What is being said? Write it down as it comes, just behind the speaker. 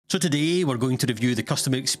So today we're going to review the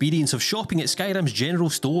customer experience of shopping at Skyrim's general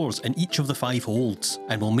stores in each of the 5 holds,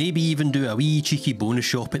 and we'll maybe even do a wee cheeky bonus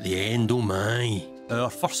shop at the end, oh my. Our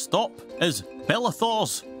first stop is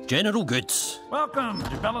Belathor's General Goods. Welcome to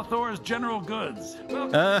Belathor's General Goods.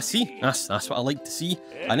 See, that's what I like to see.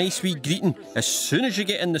 A nice wee greeting as soon as you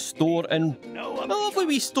get in the store, and a lovely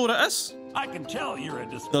wee store it is. I can tell you're a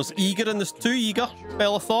display. There's eager and there's 2 eager,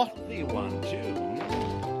 Belathor. See 1, 2.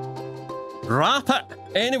 Wrap it!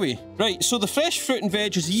 Anyway, right, so the fresh fruit and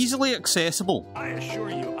veg is easily accessible. I assure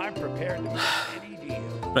you, I'm prepared to make any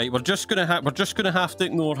deal. Right, we're just gonna have to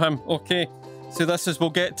ignore him, okay? So we'll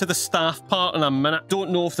get to the staff part in a minute.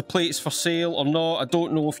 Don't know if the plate's for sale or not. I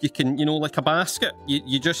don't know if you can, like a basket.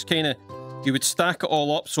 You just kind of, you would stack it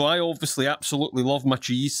all up. So I obviously absolutely love my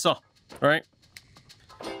cheese, sir. Right?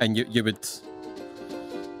 And you would...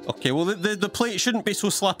 Okay, well, the plate shouldn't be so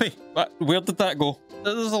slappy. Where did that go?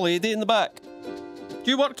 There's a lady in the back. Do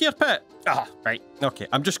you work here, pet? Ah, right. Okay,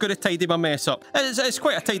 I'm just going to tidy my mess up. It's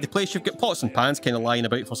quite a tidy place. You've got pots and pans kind of lying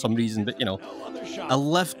about for some reason, but, a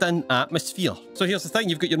lived-in atmosphere. So here's the thing.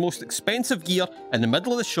 You've got your most expensive gear in the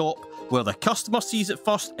middle of the shop where the customer sees it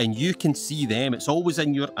first and you can see them. It's always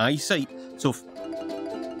in your eyesight. So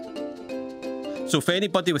if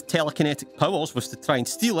anybody with telekinetic powers was to try and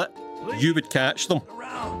steal it, you would catch them.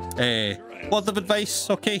 Word of advice,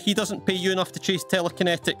 okay, he doesn't pay you enough to chase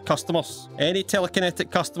telekinetic customers. Any telekinetic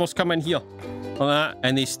customers come in here like that,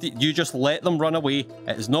 and you just let them run away.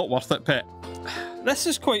 It is not worth it, pet. This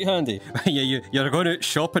is quite handy. You're going out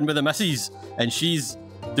shopping with the missus, and she's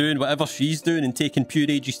doing whatever she's doing and taking pure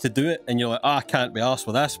ages to do it, and you're like, I can't be arsed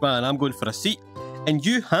with this, man, I'm going for a seat. And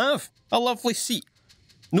you have a lovely seat.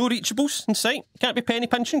 No reachables in sight. Can't be penny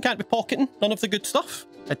pinching, can't be pocketing, none of the good stuff.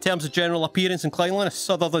 In terms of general appearance and cleanliness,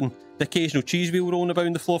 other than the occasional cheese wheel rolling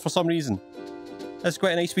about the floor for some reason. It's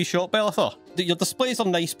quite a nice wee shop, Belathor. Your displays are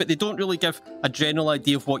nice, but they don't really give a general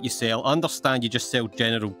idea of what you sell. I understand you just sell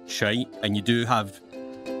general shite, and you do have...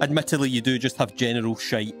 Admittedly, you do just have general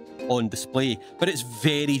shite on display, but it's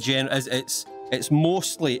very general. It's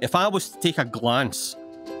mostly... If I was to take a glance,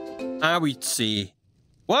 I would say...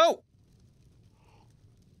 Well...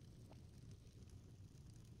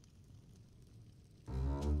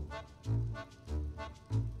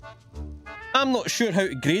 I'm not sure how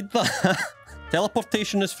to grade that.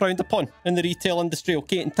 Teleportation is frowned upon in the retail industry,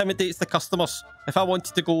 okay? It intimidates the customers. If I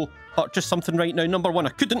wanted to go purchase something right now, number 1, I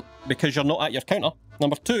couldn't, because you're not at your counter.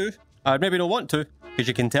 Number 2, I maybe don't want to, because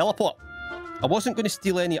you can teleport. I wasn't going to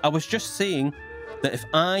steal any. I was just saying that if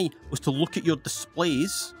I was to look at your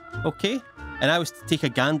displays, okay, and I was to take a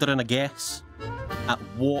gander and a guess at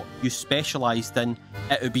what you specialised in,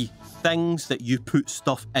 it would be things that you put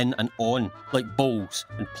stuff in and on, like bowls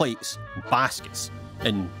and plates and baskets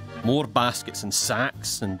and more baskets and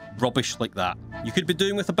sacks and rubbish like that. You could be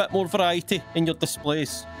doing with a bit more variety in your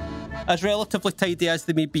displays. As relatively tidy as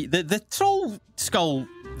they may be. The troll skull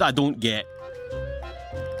that I don't get.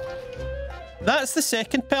 That's the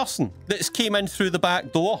second person that's came in through the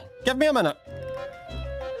back door. Give me a minute.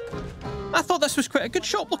 I thought this was quite a good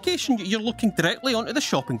shop location. You're looking directly onto the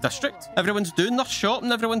shopping district. Everyone's doing their shopping,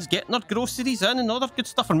 everyone's getting their groceries in and all that good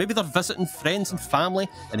stuff. Or maybe they're visiting friends and family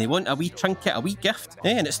and they want a wee trinket, a wee gift.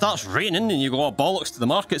 And it starts raining and you go, oh, bollocks to the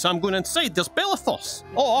market, so I'm going inside. There's Belathor's.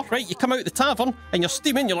 Or, right, you come out the tavern and you're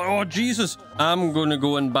steaming. You're like, oh, Jesus, I'm going to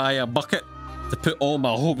go and buy a bucket to put all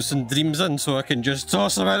my hopes and dreams in so I can just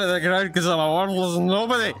toss them into the ground because I'm a worthless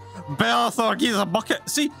nobody. Belathor gives a bucket.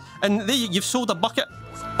 See, and there you've sold a bucket.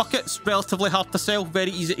 Buckets, relatively hard to sell,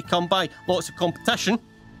 very easy to come by, lots of competition.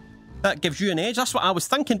 That gives you an edge, that's what I was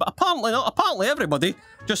thinking, but apparently not. Apparently everybody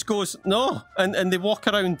just goes, no, and they walk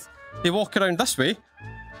around this way,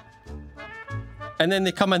 and then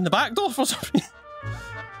they come in the back door for some reason.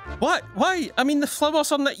 What? Why? I mean, the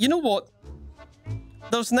flowers on that, you know what?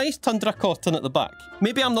 There's nice tundra cotton at the back.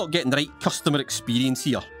 Maybe I'm not getting the right customer experience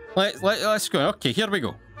here. Let's go, okay, here we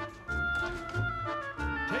go.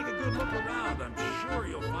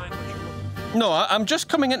 No, I'm just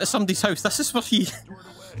coming into somebody's house. This is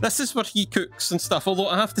where he cooks and stuff. Although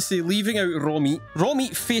I have to say, leaving out raw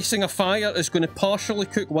meat facing a fire is going to partially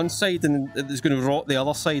cook one side and it's going to rot the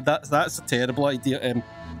other side. That's a terrible idea.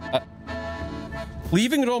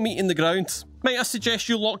 Leaving raw meat in the ground. Might I suggest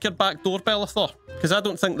you lock your back door, Belathor? Because I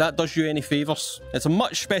don't think that does you any favours. It's a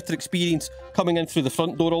much better experience coming in through the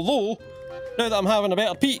front door. Although, now that I'm having a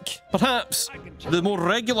better peek, perhaps the more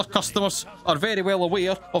regular customers are very well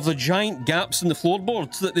aware of the giant gaps in the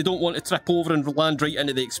floorboards that they don't want to trip over and land right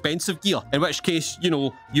into the expensive gear. In which case,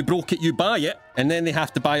 you broke it, you buy it, and then they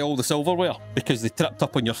have to buy all the silverware because they tripped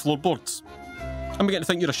up on your floorboards. I'm beginning to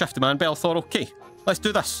think you're a shifty man, Belathor, okay. let's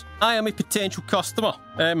do this. I am a potential customer.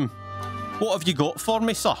 What have you got for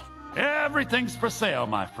me, sir? Everything's for sale,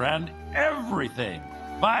 my friend. Everything.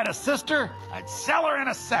 If I had a sister, I'd sell her in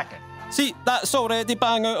a second. See, that's already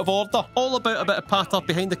bang out of order. All about a bit of patter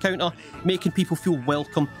behind the counter, making people feel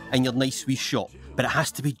welcome in your nice wee shop. But it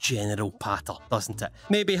has to be general patter, doesn't it?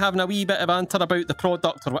 Maybe having a wee bit of banter about the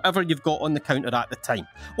product or whatever you've got on the counter at the time.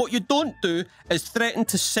 What you don't do is threaten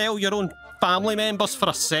to sell your own family members for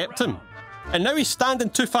a septum. And now he's standing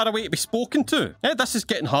too far away to be spoken to. This is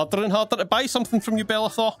getting harder and harder to buy something from you,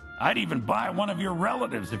 Belathor. I'd even buy one of your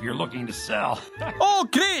relatives if you're looking to sell. Oh,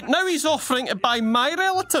 great! Now he's offering to buy my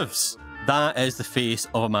relatives. That is the face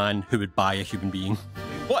of a man who would buy a human being.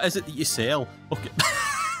 What is it that you sell? Okay.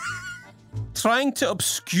 Trying to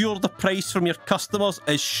obscure the price from your customers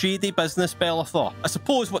is shady business, Belathor. I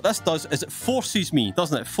suppose what this does is it forces me,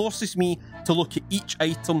 doesn't it? It forces me to look at each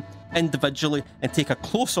item individually and take a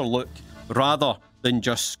closer look rather than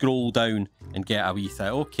just scroll down and get a wee thing.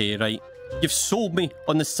 Okay, right. You've sold me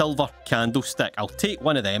on the silver candlestick. I'll take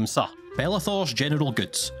one of them, sir. Belathor's General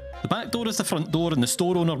Goods. The back door is the front door and the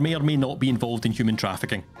store owner may or may not be involved in human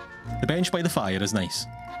trafficking. The bench by the fire is nice.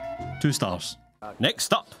 2 stars.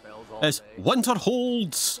 Next up is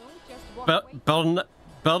Winterhold's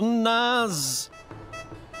Birna's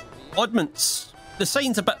Oddments. The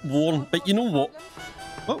sign's a bit worn, but you know what?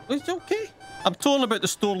 Oh, it's okay. I'm torn about the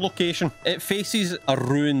store location. It faces a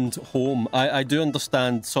ruined home. I do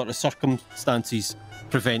understand sort of circumstances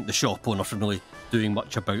prevent the shop owner from really doing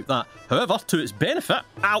much about that. However, to its benefit,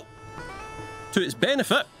 to its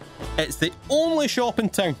benefit, it's the only shop in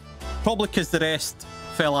town. Probably because the rest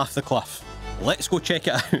fell off the cliff. Let's go check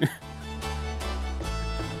it out.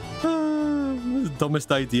 The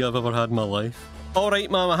dumbest idea I've ever had in my life.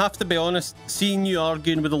 Alright, ma'am, I have to be honest, seeing you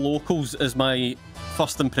arguing with the locals is my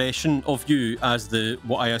first impression of you as the,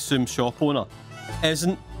 what I assume, shop owner,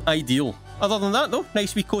 isn't ideal. Other than that, though,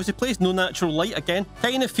 nice wee cosy place, no natural light again.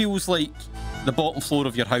 Kind of feels like the bottom floor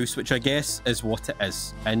of your house, which I guess is what it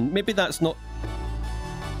is. And maybe that's not...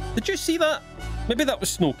 Did you see that? Maybe that was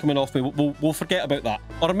snow coming off me. We'll forget about that.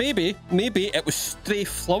 Or maybe it was stray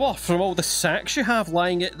flour from all the sacks you have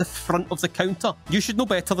lying at the front of the counter. You should know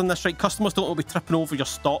better than this, right? Customers don't want to be tripping over your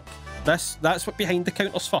stock. That's what behind the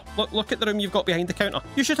counter's for. Look at the room you've got behind the counter.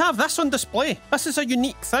 You should have this on display. This is a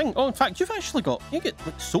unique thing. Oh, in fact, you get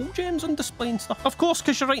like soul gems on display and stuff. Of course,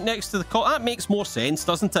 because you're right next to the cot. That makes more sense,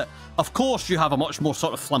 doesn't it? Of course, you have a much more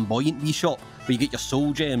sort of flamboyant wee shop where you get your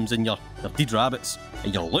soul gems and your dead rabbits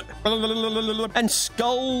and your loot. And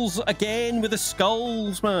skulls again with the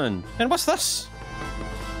skulls, man. And what's this?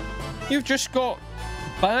 You've just got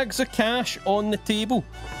bags of cash on the table.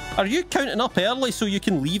 Are you counting up early so you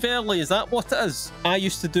can leave early? Is that what it is? I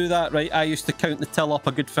used to do that, right? I used to count the till up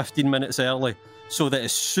a good 15 minutes early so that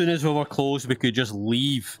as soon as we were closed, we could just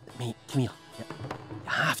leave. Mate, come here. You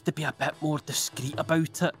have to be a bit more discreet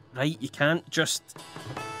about it, right? You can't just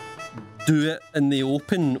do it in the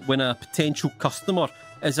open when a potential customer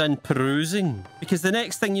is in perusing. Because the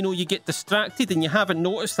next thing you know, you get distracted and you haven't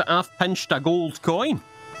noticed that I've pinched a gold coin.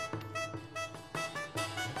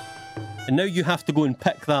 And now you have to go and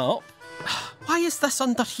pick that up. Why is this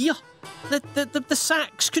under here? The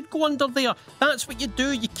sacks could go under there. That's what you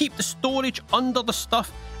do. You keep the storage under the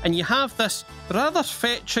stuff. And you have this rather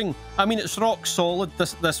fetching... I mean, it's rock solid,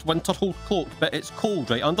 this Winterhold cloak, but it's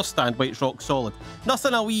cold, right? I understand why it's rock solid.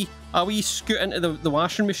 Nothing a wee scoot into the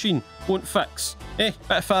washing machine won't fix. Bit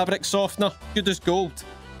of fabric softener, good as gold.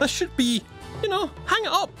 This should be, you know, hang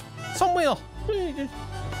it up somewhere.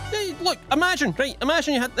 Look, imagine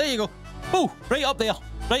you had... There you go. Oh, right up there.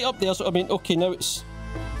 Right up there. So, I mean, okay, now it's...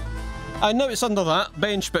 I know it's under that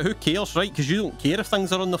bench, but who cares, right? Because you don't care if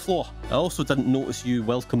things are on the floor. I also didn't notice you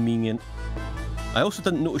welcoming me in...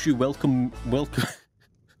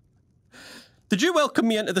 Did you welcome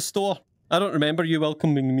me into the store? I don't remember you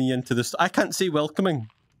welcoming me into the store. I can't say welcoming.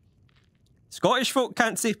 Scottish folk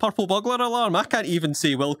can't say purple burglar alarm. I can't even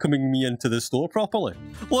say welcoming me into the store properly.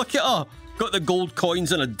 Look at her. Got the gold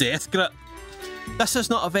coins and a death grip. This is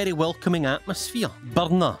not a very welcoming atmosphere.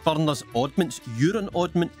 Birna's Oddments. You're an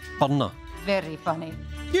Oddment, Birna. Very funny.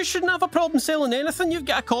 You shouldn't have a problem selling anything. You've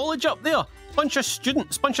got a college up there. Bunch of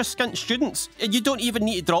skint students. You don't even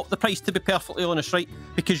need to drop the price, to be perfectly honest, right?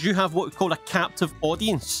 Because you have what we call a captive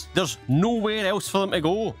audience. There's nowhere else for them to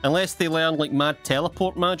go. Unless they learn like mad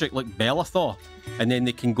teleport magic like Belathor. And then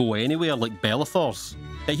they can go anywhere like Belathor's.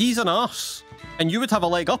 But he's an arse. And you would have a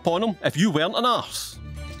leg up on him if you weren't an arse.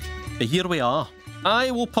 But here we are.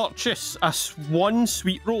 I will purchase one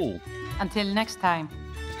sweet roll. Until next time.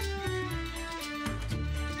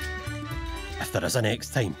 If there is a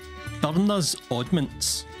next time. Birna's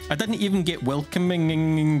Oddments. I didn't even get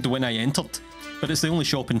welcoming when I entered, but it's the only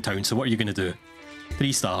shop in town, so what are you going to do?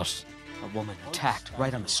 3 stars. A woman attacked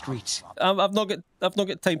right on the streets. I've not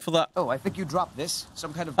got time for that. Oh, I think you dropped this.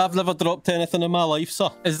 Some kind of... I've never dropped anything in my life, sir.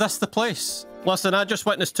 Is this the place? Listen, I just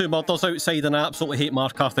witnessed 2 murders outside and I absolutely hate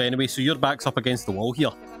Markarth anyway, so your back's up against the wall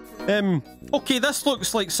here. Okay, this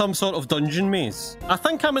looks like some sort of dungeon maze. I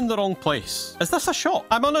think I'm in the wrong place. Is this a shop?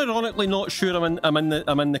 I'm unironically not sure I'm in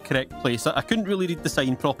the correct place. I couldn't really read the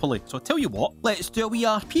sign properly. So I tell you what, let's do a wee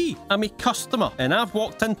RP. I'm a customer and I've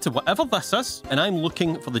walked into whatever this is and I'm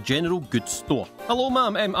looking for the general goods store. Hello,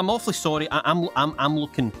 ma'am. I'm awfully sorry. I'm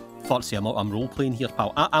looking for... See, I'm role playing here,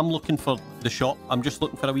 pal. I'm looking for the shop. I'm just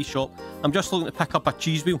looking for a wee shop. I'm just looking to pick up a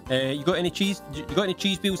cheese wheel. You got any cheese? You got any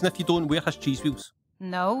cheese wheels? And if you don't, where has cheese wheels?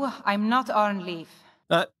 No, I'm not on leave.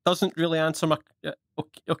 That doesn't really answer my...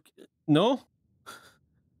 okay, no?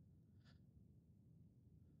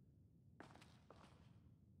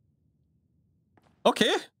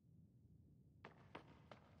 Okay.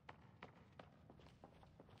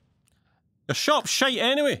 Your shop's shite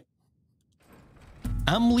anyway.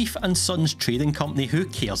 Amleaf and Sons Trading Company, who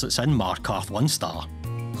cares? It's in Markarth, 1 star.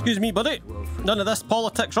 Excuse me, buddy. None of this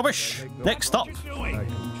politics rubbish. Next up.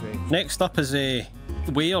 Next up is a...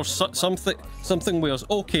 Wares, something wares.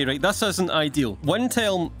 Okay, right, this isn't ideal.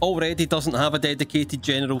 Windhelm already doesn't have a dedicated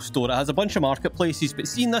general store. It has a bunch of marketplaces, but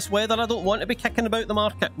seeing this weather, I don't want to be kicking about the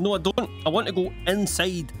market. No, I don't. I want to go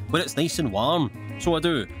inside where it's nice and warm. So I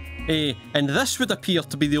do. And this would appear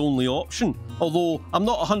to be the only option, although I'm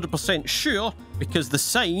not 100% sure because the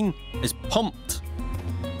sign is pumped.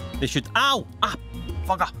 They should... Ow! Ah,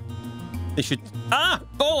 bugger. They should... Ah!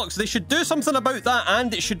 Bollocks! They should do something about that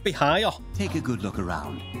and it should be higher. Take a good look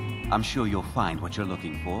around. I'm sure you'll find what you're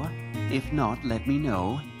looking for. If not, let me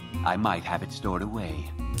know. I might have it stored away.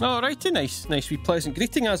 Alrighty, nice wee pleasant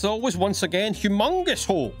greeting as always. Once again, humongous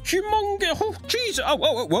hole. Humongous hole. Jeez. Oh,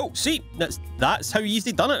 whoa, whoa, whoa. See, that's how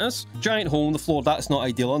easy done it is. Giant hole in the floor. That's not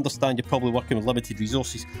ideal. I understand you're probably working with limited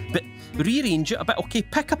resources, but rearrange it a bit. Okay,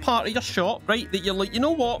 pick a part of your shop, right, that you're like, you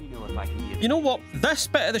know what? You know what? This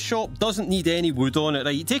bit of the shop doesn't need any wood on it,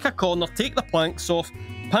 right? Take a corner, take the planks off,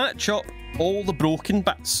 patch up all the broken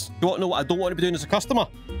bits. You want to know what I don't want to be doing as a customer?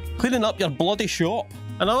 Cleaning up your bloody shop.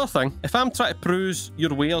 Another thing, if I'm trying to peruse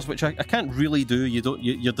your wares, which I can't really do,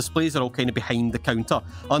 your displays are all kind of behind the counter.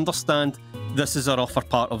 Understand this is a rougher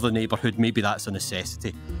part of the neighbourhood, maybe that's a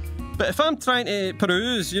necessity. But if I'm trying to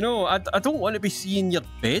peruse, you know, I don't want to be seeing your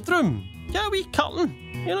bedroom. Get a wee curtain.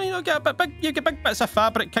 You know, get big bits of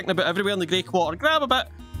fabric kicking about everywhere in the grey quarter. Grab a bit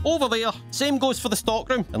over there. Same goes for the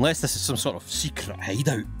stockroom, unless this is some sort of secret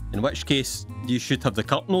hideout. In which case, you should have the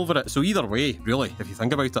curtain over it. So either way, really, if you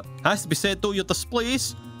think about it. Has to be said though, your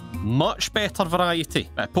displays, much better variety.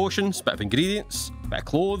 Bit of potions, bit of ingredients, bit of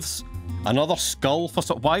clothes, another skull for...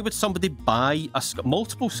 Why would somebody buy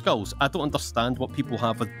multiple skulls? I don't understand what people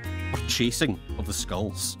have with purchasing of the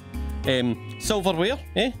skulls. Silverware,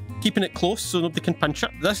 keeping it close so nobody can pinch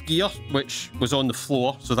it. This gear, which was on the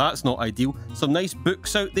floor, so that's not ideal. Some nice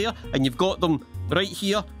books out there, and you've got them right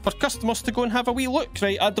here for customers to go and have a wee look.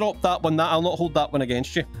 Right, I dropped that one. I'll not hold that one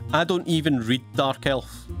against you. I don't even read Dark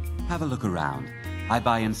Elf. Have a look around. I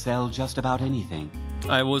buy and sell just about anything.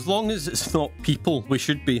 Well, as long as it's not people, you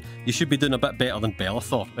should be doing a bit better than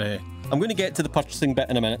Belathor. I'm going to get to the purchasing bit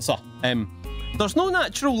in a minute, sir. There's no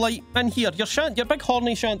natural light in here. Your big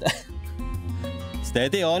horny chandelier...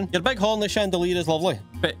 Steady on. Your big horny chandelier is lovely.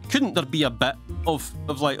 But couldn't there be a bit of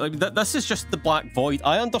like this is just the black void.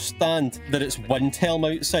 I understand that it's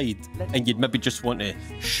Windhelm outside and you'd maybe just want to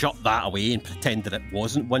shut that away and pretend that it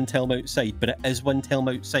wasn't Windhelm outside, but it is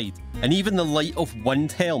Windhelm outside. And even the light of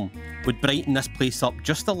Windhelm would brighten this place up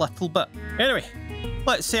just a little bit. Anyway,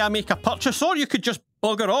 let's say I make a purchase, or you could just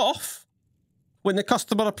bugger off when the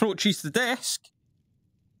customer approaches the desk.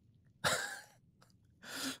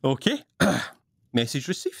 Okay. Message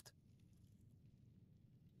received.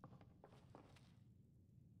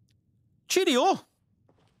 Cheerio.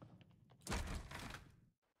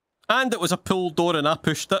 And it was a pull door and I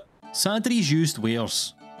pushed it. Sadri's used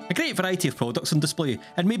wares. A great variety of products on display,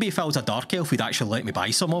 and maybe if I was a dark elf, he'd actually let me buy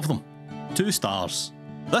some of them. 2 stars.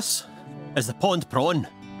 This is the Pawned Prawn.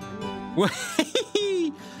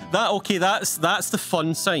 That's the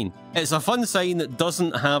fun sign. It's a fun sign that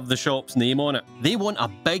doesn't have the shop's name on it. They want a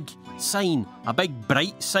big sign, a big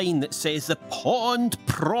bright sign that says the Pawned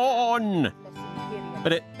Prawn.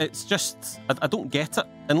 But it's just, I don't get it.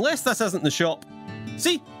 Unless this isn't the shop.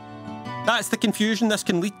 See? That's the confusion this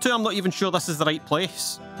can lead to. I'm not even sure this is the right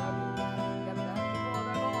place.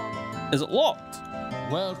 Is it locked?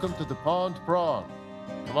 Welcome to the Pawned Prawn.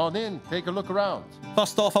 Come on in, take a look around.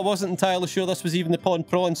 First off, I wasn't entirely sure this was even the Pawned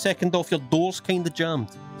Prawn. Second off, your door's kind of jammed.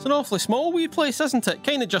 It's an awfully small wee place, isn't it?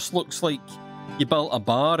 Kind of just looks like you built a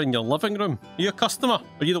bar in your living room. Are you a customer?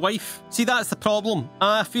 Are you the wife? See, that's the problem.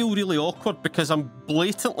 I feel really awkward because I'm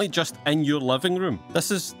blatantly just in your living room.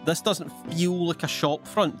 This doesn't feel like a shop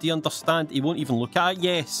front. Do you understand? He won't even look at it.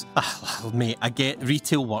 Yes. Mate, I get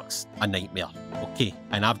retail work's a nightmare. Okay.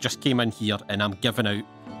 And I've just came in here and I'm giving out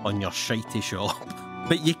on your shitey shop.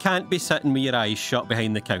 But you can't be sitting with your eyes shut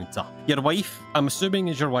behind the counter. Your wife, I'm assuming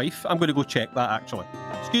is your wife. I'm going to go check that, actually.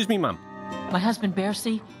 Excuse me, ma'am. My husband,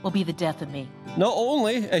 Bercy, will be the death of me. Not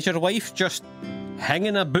only is your wife just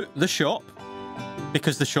hanging about the shop,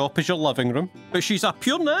 because the shop is your living room, but she's a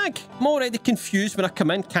pure nag. I'm already confused when I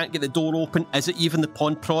come in, can't get the door open. Is it even the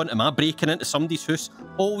Pawned Prawn? Am I breaking into somebody's house?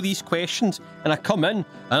 All these questions. And I come in, and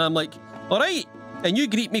I'm like, all right. And you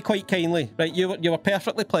greet me quite kindly. Right, you were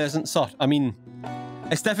perfectly pleasant, sir. I mean,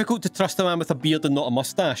 it's difficult to trust a man with a beard and not a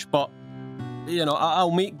moustache, but, you know,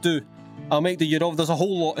 I'll make do. I'll make do. There's a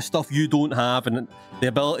whole lot of stuff you don't have, and the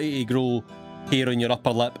ability to grow hair on your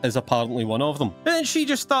upper lip is apparently one of them. And then she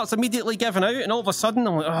just starts immediately giving out, and all of a sudden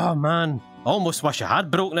I'm like, oh man, I almost wish I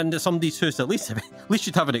had broken into somebody's house. At least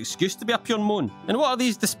you'd have an excuse to be up here and moan. And what are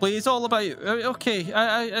these displays all about? Okay,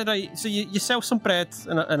 right. So you sell some bread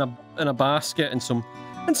in a basket, and some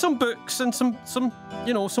books, and some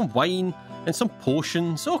wine. And some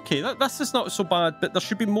potions. Okay, this is not so bad, but there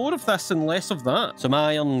should be more of this and less of that. Some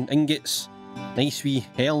iron ingots, nice wee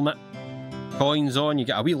helmet, coins on. You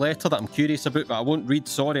get a wee letter that I'm curious about, but I won't read.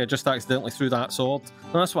 Sorry, I just accidentally threw that sword.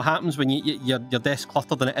 And that's what happens when your desk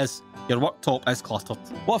cluttered, and it is. Your worktop is cluttered.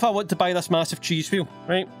 What if I want to buy this massive cheese wheel,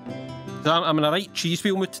 right? I'm in a right cheese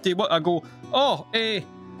wheel mood today. What I go, oh,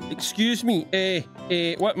 excuse me,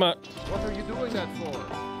 what are you doing that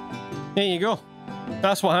for? There you go.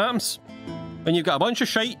 That's what happens when you've got a bunch of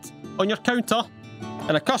shite on your counter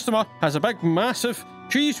and a customer has a big, massive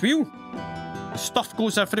cheese wheel. The stuff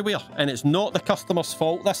goes everywhere, and it's not the customer's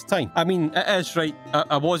fault this time. I mean, it is, right,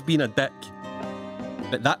 I was being a dick,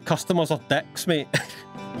 but that customers are dicks, mate.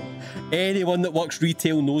 Anyone that works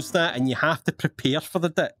retail knows that, and you have to prepare for the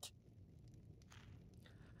dick.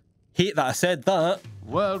 Hate that I said that.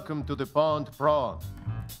 Welcome to the Pawned Prawn.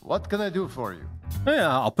 What can I do for you? Yeah,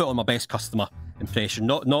 I'll put on my best customer impression,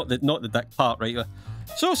 not the dick part, right?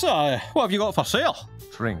 So, sir, what have you got for sale?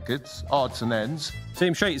 Trinkets, odds and ends.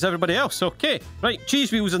 Same shite as everybody else, okay. Right,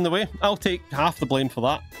 cheese wheel's in the way. I'll take half the blame for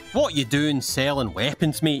that. What you doing selling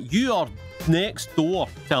weapons, mate? You are next door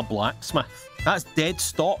to a blacksmith. That's dead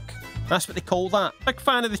stock. That's what they call that. Big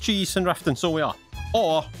fan of the cheese in Riften, so we are.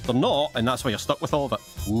 Or they're not, and that's why you're stuck with all of it.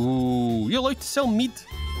 Ooh, you're allowed to sell mead.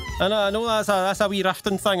 I know that's a wee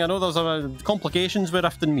Riften thing. I know there's complications with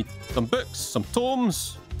Riften mead. Some books, some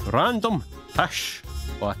tomes, random fish.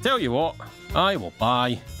 Well, I tell you what, I will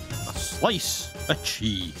buy a slice of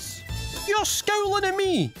cheese. You're scowling at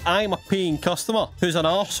me. I'm a paying customer who's an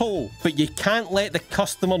arsehole, but you can't let the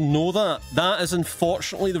customer know that. That is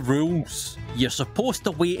unfortunately the rules. You're supposed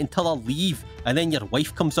to wait until I leave, and then your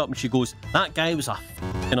wife comes up and she goes, that guy was a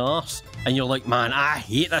f***ing arse. And you're like, man, I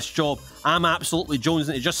hate this job. I'm absolutely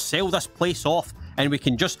jonesing to just sell this place off, and we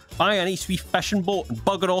can just buy a nice wee fishing boat and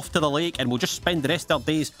bugger off to the lake, and we'll just spend the rest of our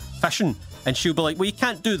days fishing. And she'll be like, well, you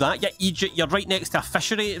can't do that. You idiot. You're right next to a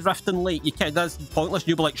fishery at Riften Lake. You can't. That's pointless. And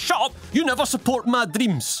you'll be like, shut up. You never support my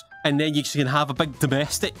dreams. And then you can have a big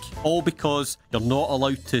domestic, all because you're not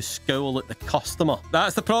allowed to scowl at the customer.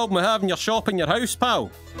 That's the problem with having your shop in your house, pal.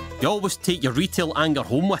 You always take your retail anger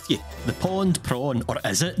home with you. The Pawned Prawn, or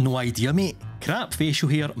is it? No idea, mate. Crap facial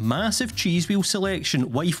hair, massive cheese wheel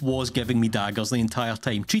selection. Wife was giving me daggers the entire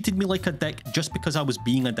time. Treated me like a dick just because I was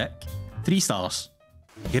being a dick. 3 stars.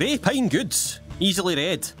 Grey pine goods. Easily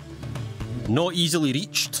read. Not easily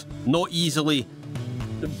reached. Not easily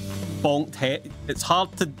bonked head. It's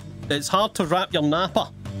hard to wrap your napper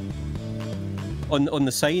on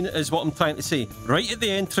the sign, is what I'm trying to say. Right at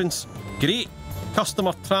the entrance. Great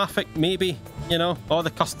customer traffic, maybe. You know, all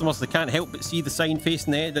the customers, they can't help but see the sign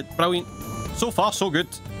facing there. That's brilliant. So far, so good.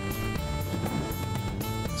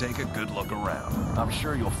 Take a good look around. I'm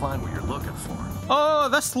sure you'll find what you're looking for. Oh,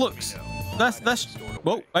 this looks... This...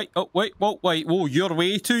 Whoa, wait, oh, wait, whoa, wait, whoa, you're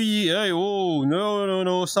way too... Hey, whoa,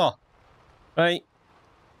 no, sir. Right.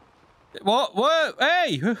 What?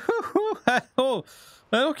 Hey! Oh,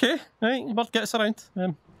 okay. Right, bird gets around.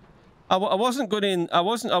 I wasn't going to... I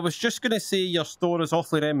was just going to say your store is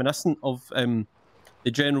awfully reminiscent of the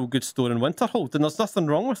general goods store in Winterhold, and there's nothing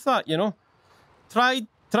wrong with that, you know. Tried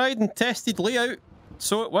and tested layout.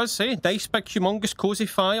 So it was, nice big humongous cosy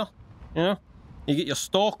fire. You know. You get your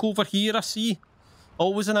stock over here, I see.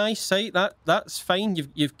 always an eyesight. That's fine.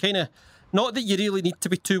 You've kind of, not that you really need to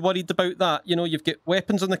be too worried about that. You know, you've got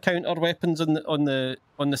weapons on the counter, weapons on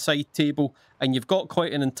the side table, and you've got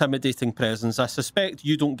quite an intimidating presence. I suspect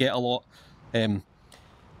you don't get a lot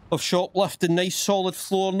of shoplifting. Nice solid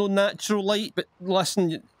floor, no natural light. But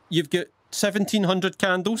listen, you've got 1,700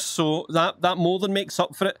 candles, so that more than makes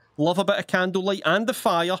up for it. Love a bit of candlelight and the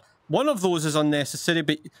fire. One of those is unnecessary,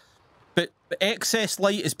 but excess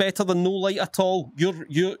light is better than no light at all.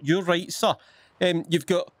 You're right, sir. You've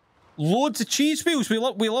got loads of cheese wheels. We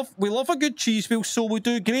love a good cheese wheel, so we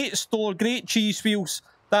do. Great store, great cheese wheels.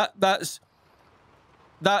 That's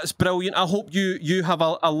brilliant. I hope you have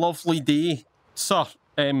a lovely day, sir.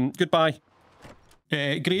 Goodbye.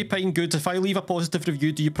 Grey Pine, good. If I leave a positive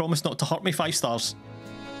review, do you promise not to hurt me? 5 stars.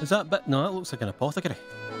 Is that bit? No, that looks like an apothecary.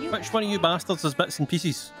 Which one of you bastards is bits and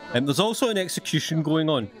pieces? There's also an execution going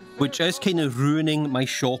on, which is kind of ruining my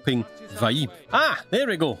shopping vibe. Ah, there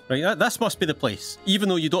we go. Right, this must be the place. Even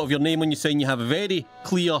though you don't have your name on your sign, you have a very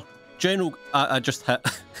clear general... I just hit...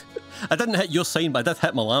 I didn't hit your sign, but I did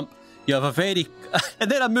hit my lamp. You have a very... and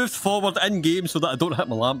then I moved forward in-game so that I don't hit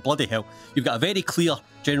my lamp. Bloody hell. You've got a very clear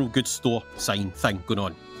general goods store sign thing going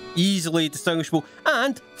on. Easily distinguishable,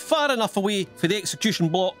 and far enough away for the execution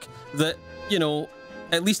block that, you know,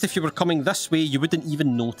 at least if you were coming this way, you wouldn't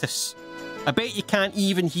even notice. I bet you can't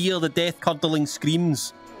even hear the death-curdling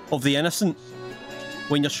screams of the innocent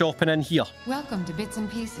when you're shopping in here. Welcome to Bits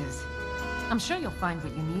and Pieces. I'm sure you'll find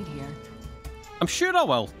what you need here. I'm sure I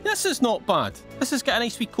will. This is not bad. This has got a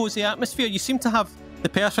nice wee cosy atmosphere. You seem to have the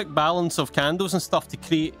perfect balance of candles and stuff to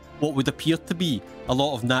create what would appear to be a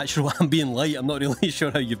lot of natural ambient light. I'm not really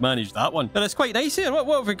sure how you've managed that one. But it's quite nice here. What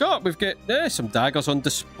have we got? We've got some daggers on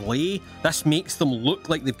display. This makes them look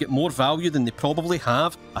like they've got more value than they probably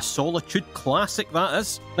have. A Solitude classic, that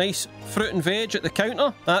is. Nice fruit and veg at the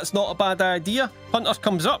counter. That's not a bad idea. Hunter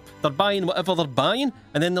comes up. They're buying whatever they're buying.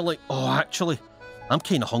 And then they're like, oh, actually, I'm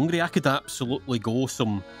kind of hungry. I could absolutely go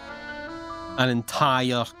an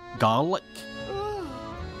entire garlic.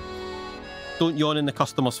 Don't yawn in the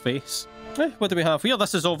customer's face. What do we have here?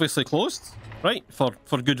 This is obviously closed. Right, for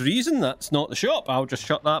good reason. That's not the shop. I'll just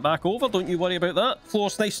shut that back over. Don't you worry about that.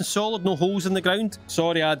 Floor's nice and solid. No holes in the ground.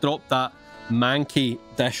 Sorry, I dropped that manky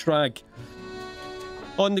dish rag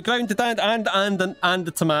on the ground. And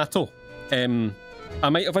the tomato. I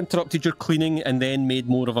might have interrupted your cleaning and then made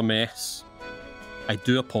more of a mess. I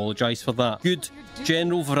do apologise for that. Good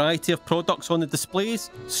general variety of products on the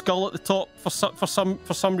displays. Skull at the top for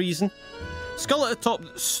some reason. Skull at the top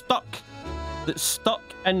that's stuck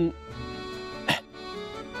in...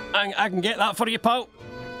 I can get that for you, pal.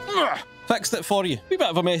 Fixed it for you. Wee bit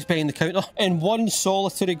of a mess behind the counter. And one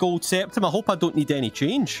solitary gold septum. I hope I don't need any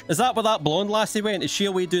change. Is that where that blonde lassie went? Is she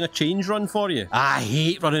away doing a change run for you? I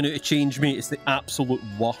hate running out of change, mate. It's the absolute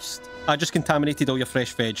worst. I just contaminated all your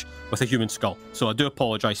fresh veg with a human skull, so I do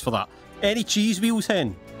apologise for that. Any cheese wheels,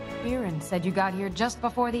 hen? Birna said you got here just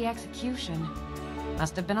before the execution.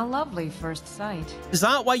 Must have been a lovely first sight. Is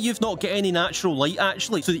that why you've not got any natural light,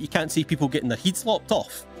 actually, so that you can't see people getting their heads lopped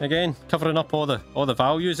off? Again, covering up all the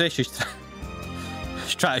values, eh? She's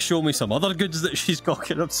trying to show me some other goods that she's got.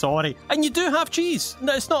 I'm sorry. And you do have cheese.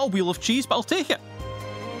 No, it's not a wheel of cheese, but I'll take it.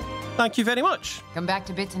 Thank you very much. Come back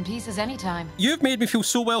to Bits and Pieces anytime. You've made me feel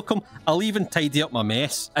so welcome. I'll even tidy up my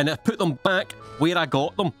mess, and I put them back where I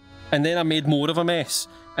got them, and then I made more of a mess,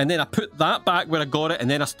 and then I put that back where I got it, and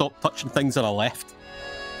then I stopped touching things that I left.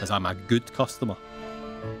 Because I'm a good customer.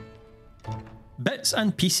 Bits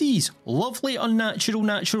and Pieces. Lovely unnatural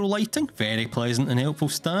natural lighting. Very pleasant and helpful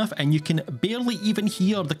staff. And you can barely even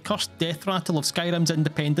hear the cursed death rattle of Skyrim's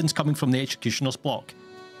independence coming from the executioner's block.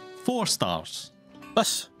 4 stars.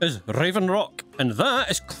 This is Raven Rock. And that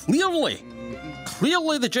is clearly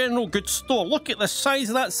the general goods store. Look at the size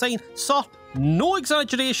of that sign. Sir, no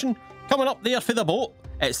exaggeration. Coming up there for the boat.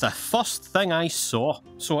 It's the first thing I saw.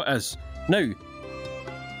 So it is. Now,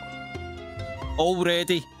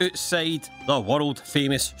 already outside the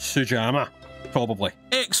world-famous Sujamma, probably.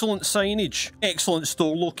 Excellent signage, excellent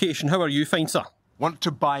store location. How are you, fine sir? Want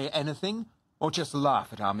to buy anything, or just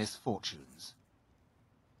laugh at our misfortunes?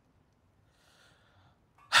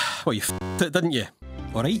 Well, you f***ed it, didn't you?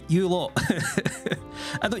 Alright, you lot.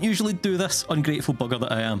 I don't usually do this, ungrateful bugger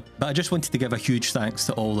that I am, but I just wanted to give a huge thanks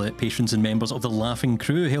to all the patrons and members of the Laughing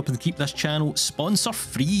Crew helping to keep this channel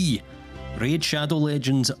sponsor-free. Raid Shadow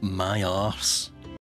Legends, my arse.